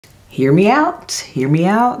Hear me out, hear me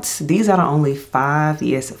out. These are the only five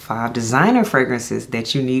designer fragrances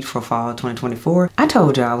that you need for fall 2024. I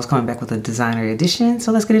told y'all I was coming back with a designer edition,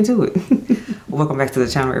 so let's get into it. Welcome back to the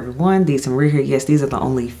channel, everyone. These are Maria here. Yes, these are the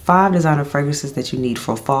only 5 designer fragrances that you need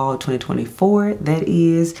for fall 2024. That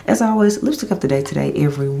is, as always, lipstick of the day today,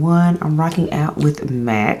 everyone. I'm rocking out with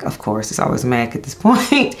MAC. Of course, it's always MAC at this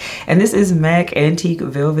point. And this is MAC Antique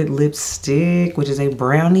Velvet Lipstick, which is a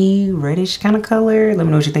brownie reddish kind of color. Let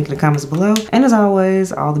me know what you think in the comments below. And as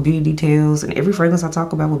always, all the beauty details and every fragrance I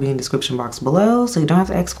talk about will be in the description box below, so you don't have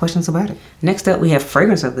to ask questions about it. Next up, we have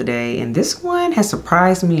fragrance of the day, and this one has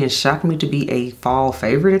surprised me and shocked me to be a fall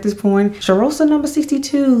favorite at this point. Charosta number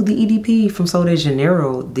 62, the EDP from Sol de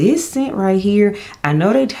Janeiro. This scent right here, I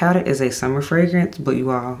know they tout it as a summer fragrance, but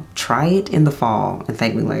you all try it in the fall and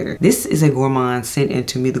thank me later. This is a gourmand scent, and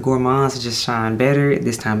to me the gourmands just shine better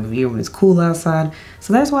this time of year when it's cool outside,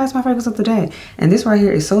 so that's why it's my fragrance of the day. And this right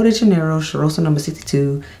here is Sol de Janeiro Charosta number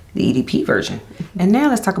 62, the EDP version. And now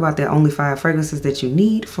let's talk about the only 5 fragrances that you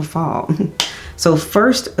need for fall. So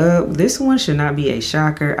first up, this one should not be a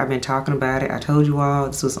shocker. I've been talking about it. I told you all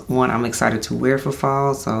this was one I'm excited to wear for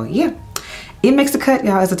fall. So yeah, it makes the cut,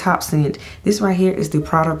 y'all, as a top scent. This right here is the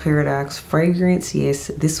Prada Paradox fragrance. Yes,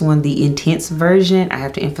 this one, the intense version. I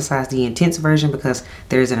have to emphasize the intense version because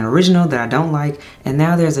there's an original that I don't like, and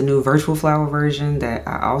now there's a new virtual flower version that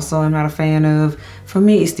I also am not a fan of. For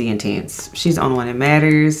me, it's the intense. She's the only one that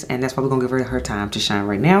matters, and that's why we're gonna give her time to shine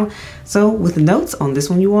right now. So with the notes on this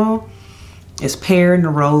one, you all, it's pear,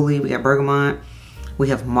 neroli, we got bergamot, we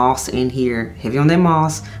have moss in here, heavy on that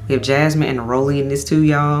moss. We have jasmine and neroli in this too,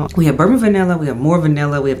 y'all. We have bourbon vanilla, we have more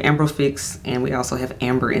vanilla, we have amber fix, and we also have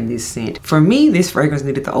amber in this scent. For me, this fragrance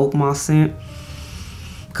needed the oak moss scent,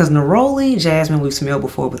 because neroli, jasmine we've smelled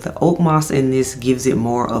before, but the oak moss in this gives it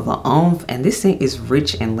more of an oomph, and this scent is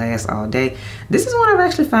rich and lasts all day. This is one I've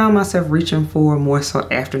actually found myself reaching for more so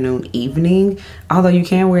afternoon, evening. Although you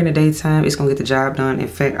can wear it in the daytime, it's gonna get the job done. In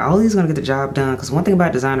fact, all these are gonna get the job done, because one thing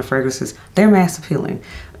about designer fragrances, they're mass appealing.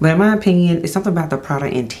 But in my opinion, it's something about the Prada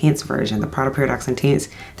Intense version, the Prada Paradox Intense,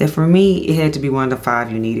 that for me, it had to be one of the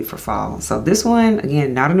 5 you needed for fall. So this one,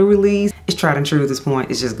 again, not a new release. It's tried and true at this point.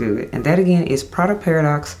 It's just good. And that again is Prada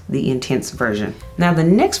Paradox, the Intense version. Now the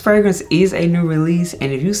next fragrance is a new release,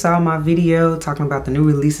 and if you saw my video talking about the new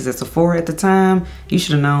releases at Sephora at the time, you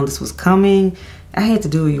should have known this was coming. I had to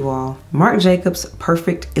do it, you all. Marc Jacobs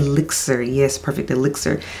Perfect Elixir. Yes, Perfect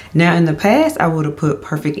Elixir. Now in the past, I would have put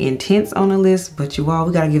Perfect Intense on the list, but you all,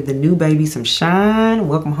 we gotta give the new baby some shine.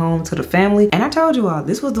 Welcome home to the family. And I told you all,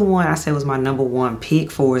 this was the one I said was my #1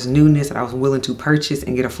 pick for its newness that I was willing to purchase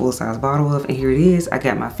and get a full-size bottle of. And here it is. I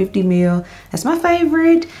got my 50 ml. That's my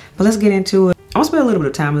favorite. But let's get into it. I'm gonna spend a little bit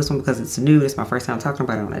of time on this one because it's new. It's my first time talking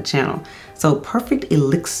about it on that channel. So Perfect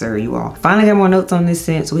Elixir, you all. Finally got more notes on this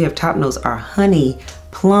scent. So we have top notes are honey,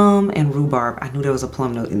 plum, and rhubarb. I knew there was a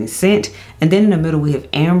plum note in this scent. And then in the middle we have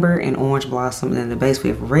amber and orange blossom. And in the base we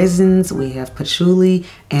have resins, we have patchouli,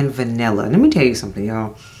 and vanilla. Let me tell you something,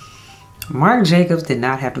 y'all. Marc Jacobs did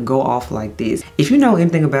not have to go off like this. If you know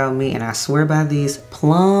anything about me, and I swear by this,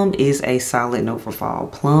 plum is a solid note for fall.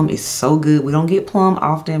 Plum is so good. We don't get plum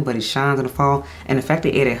often, but it shines in the fall. And the fact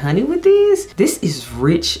they added honey with this is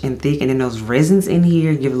rich and thick, and then those resins in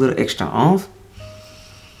here give a little extra oomph.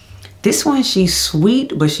 This one, she's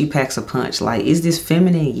sweet, but she packs a punch. Like, is this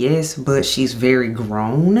feminine? Yes, but she's very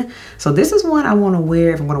grown. So this is one I want to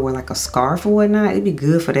wear if I'm going to wear like a scarf or whatnot. It'd be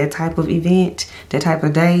good for that type of event, that type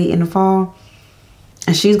of day in the fall.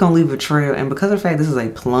 And she's going to leave a trail. And because of the fact this is a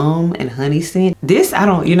plum and honey scent, this,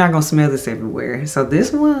 you're not going to smell this everywhere. So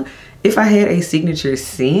this one, if I had a signature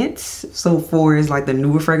scent, so for is like the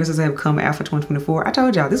newer fragrances that have come out for 2024, I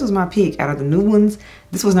told y'all this was my pick. Out of the new ones,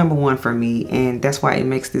 this was #1 for me, and that's why it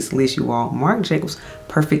makes this list, you all. Marc Jacobs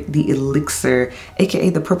Perfect the Elixir, aka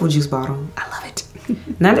the purple juice bottle. I love it.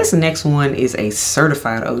 Now this next one is a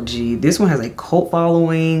certified OG. This one has a cult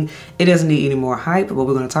following. It doesn't need any more hype, but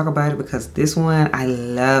we're going to talk about it because this one I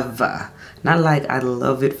love. Not like I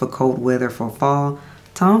love it for cold weather, for fall.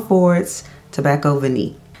 Tom Ford's Tobacco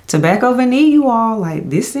Vanille. Tobacco Vanille, you all, like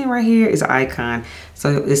this scent right here is an icon.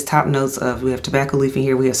 So it's top notes of, we have tobacco leaf in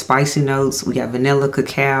here, we have spicy notes, we got vanilla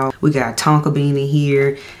cacao, we got tonka bean in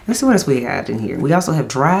here. Let's see what else we got in here. We also have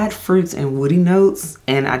dried fruits and woody notes,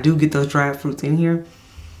 and I do get those dried fruits in here.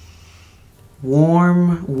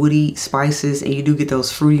 Warm, woody spices, and you do get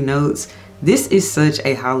those fruity notes. This is such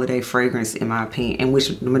a holiday fragrance in my opinion, in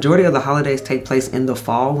which the majority of the holidays take place in the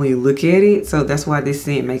fall when you look at it. So that's why this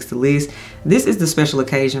scent makes the list. This is the special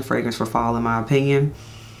occasion fragrance for fall in my opinion.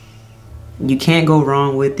 You can't go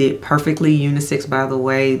wrong with it. Perfectly unisex, by the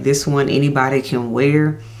way. This one anybody can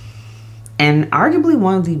wear. and arguably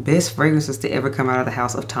one of the best fragrances to ever come out of the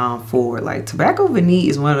house of Tom Ford. Like, Tobacco Vanille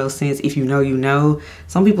is one of those scents, if you know, you know.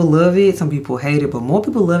 Some people love it, some people hate it, but more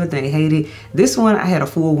people love it than they hate it. This one I had a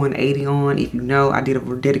full 180 on. If you know, I did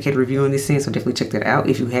a dedicated review on this scent, so definitely check that out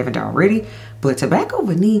if you haven't already. But Tobacco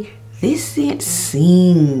Vanille, this scent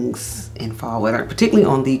sings in fall weather, particularly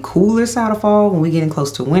on the cooler side of fall. When we're getting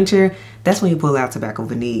close to winter, that's when you pull out Tobacco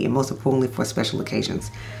Vanille, and most importantly for special occasions.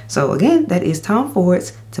 So again, that is Tom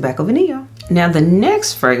Ford's Tobacco Vanille. Now the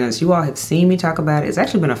next fragrance, you all have seen me talk about it. It's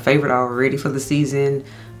actually been a favorite already for the season.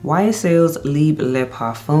 YSL's Libre Le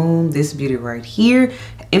Parfum. This beauty right here.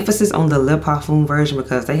 Emphasis on the Le Parfum version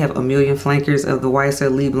because they have a million flankers of the YSL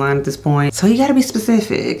Libre line at this point. So you gotta be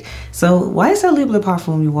specific. So YSL Libre Le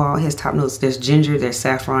Parfum, you all, has top notes. There's ginger, there's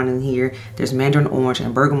saffron in here, there's mandarin orange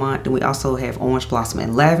and bergamot. Then we also have orange blossom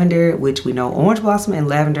and lavender, which we know orange blossom and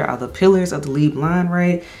lavender are the pillars of the Libre line,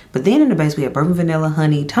 right? But then in the base we have bourbon vanilla,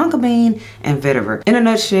 honey, tonka bean, and vetiver. In a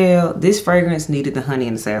nutshell, this fragrance needed the honey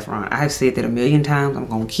and the saffron. I have said that a million times. I'm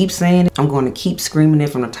gonna keep saying it. I'm going to keep screaming it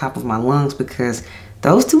from the top of my lungs because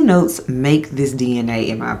those two notes make this DNA,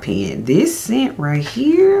 in my opinion. This scent right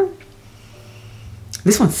here,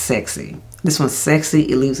 this one's sexy. This one's sexy.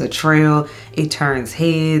 It leaves a trail. It turns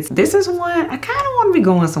heads. This is one I kind of want to be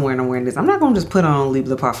going somewhere and I'm wearing this. I'm not going to just put on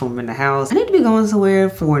Libre Le Parfum in the house. I need to be going somewhere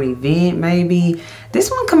for an event, maybe. This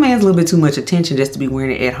one commands a little bit too much attention just to be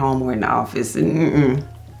wearing it at home or in the office.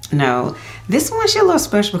 No, this one should look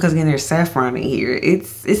special because again, there's saffron in here. It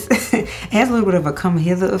has a little bit of a come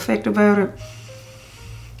hither effect about it.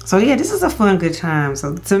 So yeah, this is a fun, good time.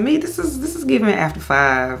 So to me, this is giving after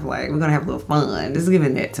 5. Like, we're gonna have a little fun. This is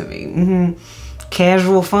giving that to me.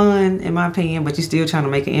 Casual fun, in my opinion, but you're still trying to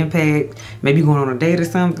make an impact. Maybe going on a date or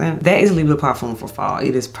something. That is Libre Le Parfum for fall.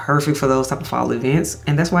 It is perfect for those type of fall events,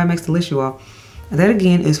 and that's why it makes the list, you all. And that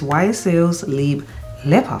again is YSL's Libre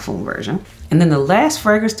Le Parfum version. And then the last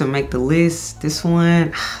fragrance to make the list, this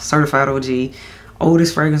one, certified OG,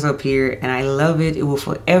 oldest fragrance up here, and I love it. It will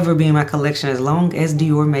forever be in my collection as long as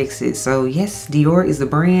Dior makes it. So yes, Dior is the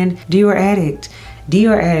brand. Dior Addict.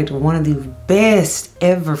 Dior Addict, one of the best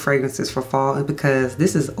ever fragrances for fall because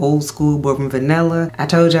this is old school bourbon vanilla. I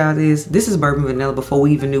told y'all this is bourbon vanilla before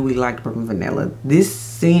we even knew we liked bourbon vanilla. This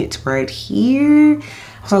scent right here,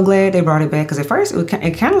 I'm so glad they brought it back because at first it kind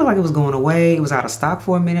of looked like it was going away. It was out of stock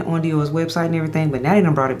for a minute on Dior's website and everything, but now they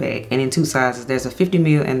done brought it back. And in 2 sizes, there's a 50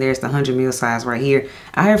 ml and there's the 100 ml size right here.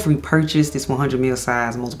 I have repurchased this 100 ml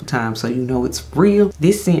size multiple times, so you know it's real.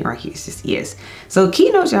 This scent right here is just yes. So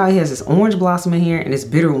keynote y'all, has this orange blossom in here and it's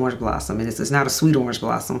bitter orange blossom, and it's not a sweet orange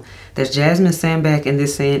blossom. There's jasmine sambac in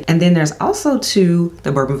this scent, and then there's also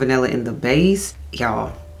the bourbon vanilla in the base,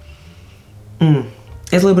 y'all. There's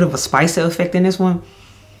a little bit of a spicy effect in this one.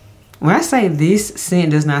 When I say this scent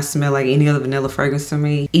does not smell like any other vanilla fragrance to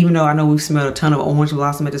me, even though I know we've smelled a ton of orange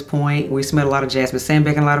blossom at this point, we smelled a lot of jasmine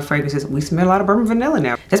sambac and a lot of fragrances, we smell a lot of bourbon vanilla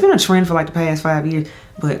now. That's been a trend for like the past 5 years,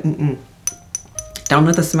 but don't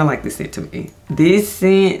nothing smell like this scent to me. This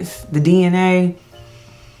scent, the DNA,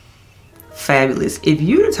 fabulous. If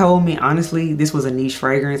you'd have told me, honestly, this was a niche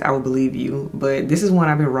fragrance, I would believe you, but this is one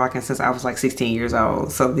I've been rocking since I was like 16 years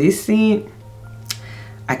old. So this scent,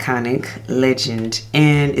 iconic, legend,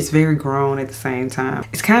 and it's very grown at the same time.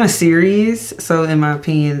 It's kind of serious, so in my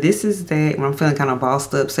opinion, this is that when I'm feeling kind of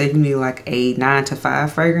bossed up, say if you need like a 9 to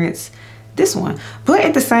 5 fragrance, this one. But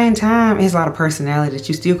at the same time, it has a lot of personality that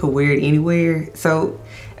you still could wear it anywhere. So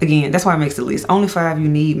again, that's why it makes the list. Only 5 you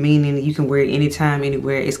need, meaning you can wear it anytime,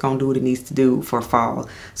 anywhere. It's gonna do what it needs to do for fall.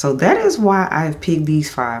 So that is why I've picked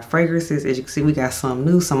these 5 fragrances. As you can see, we got some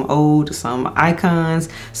new, some old, some icons,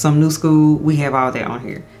 some new school. We have all that on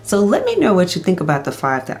here. So let me know what you think about the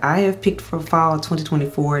 5 that I have picked for fall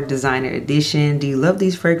 2024 designer edition. Do you love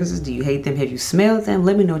these fragrances? Do you hate them? Have you smelled them?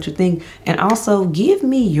 Let me know what you think. And also give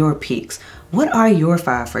me your picks. What are your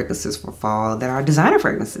 5 fragrances for fall that are designer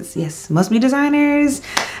fragrances? Yes, must be designers.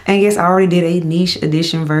 And yes, I already did a niche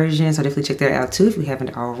edition version, so definitely check that out too if you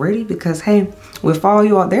haven't already, because hey, with fall,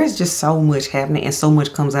 you all, there's just so much happening and so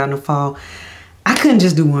much comes out in the fall. I couldn't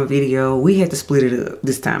just do one video. We had to split it up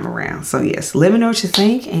this time around. So yes, let me know what you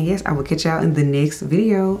think, and yes, I will catch y'all in the next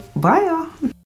video. Bye y'all.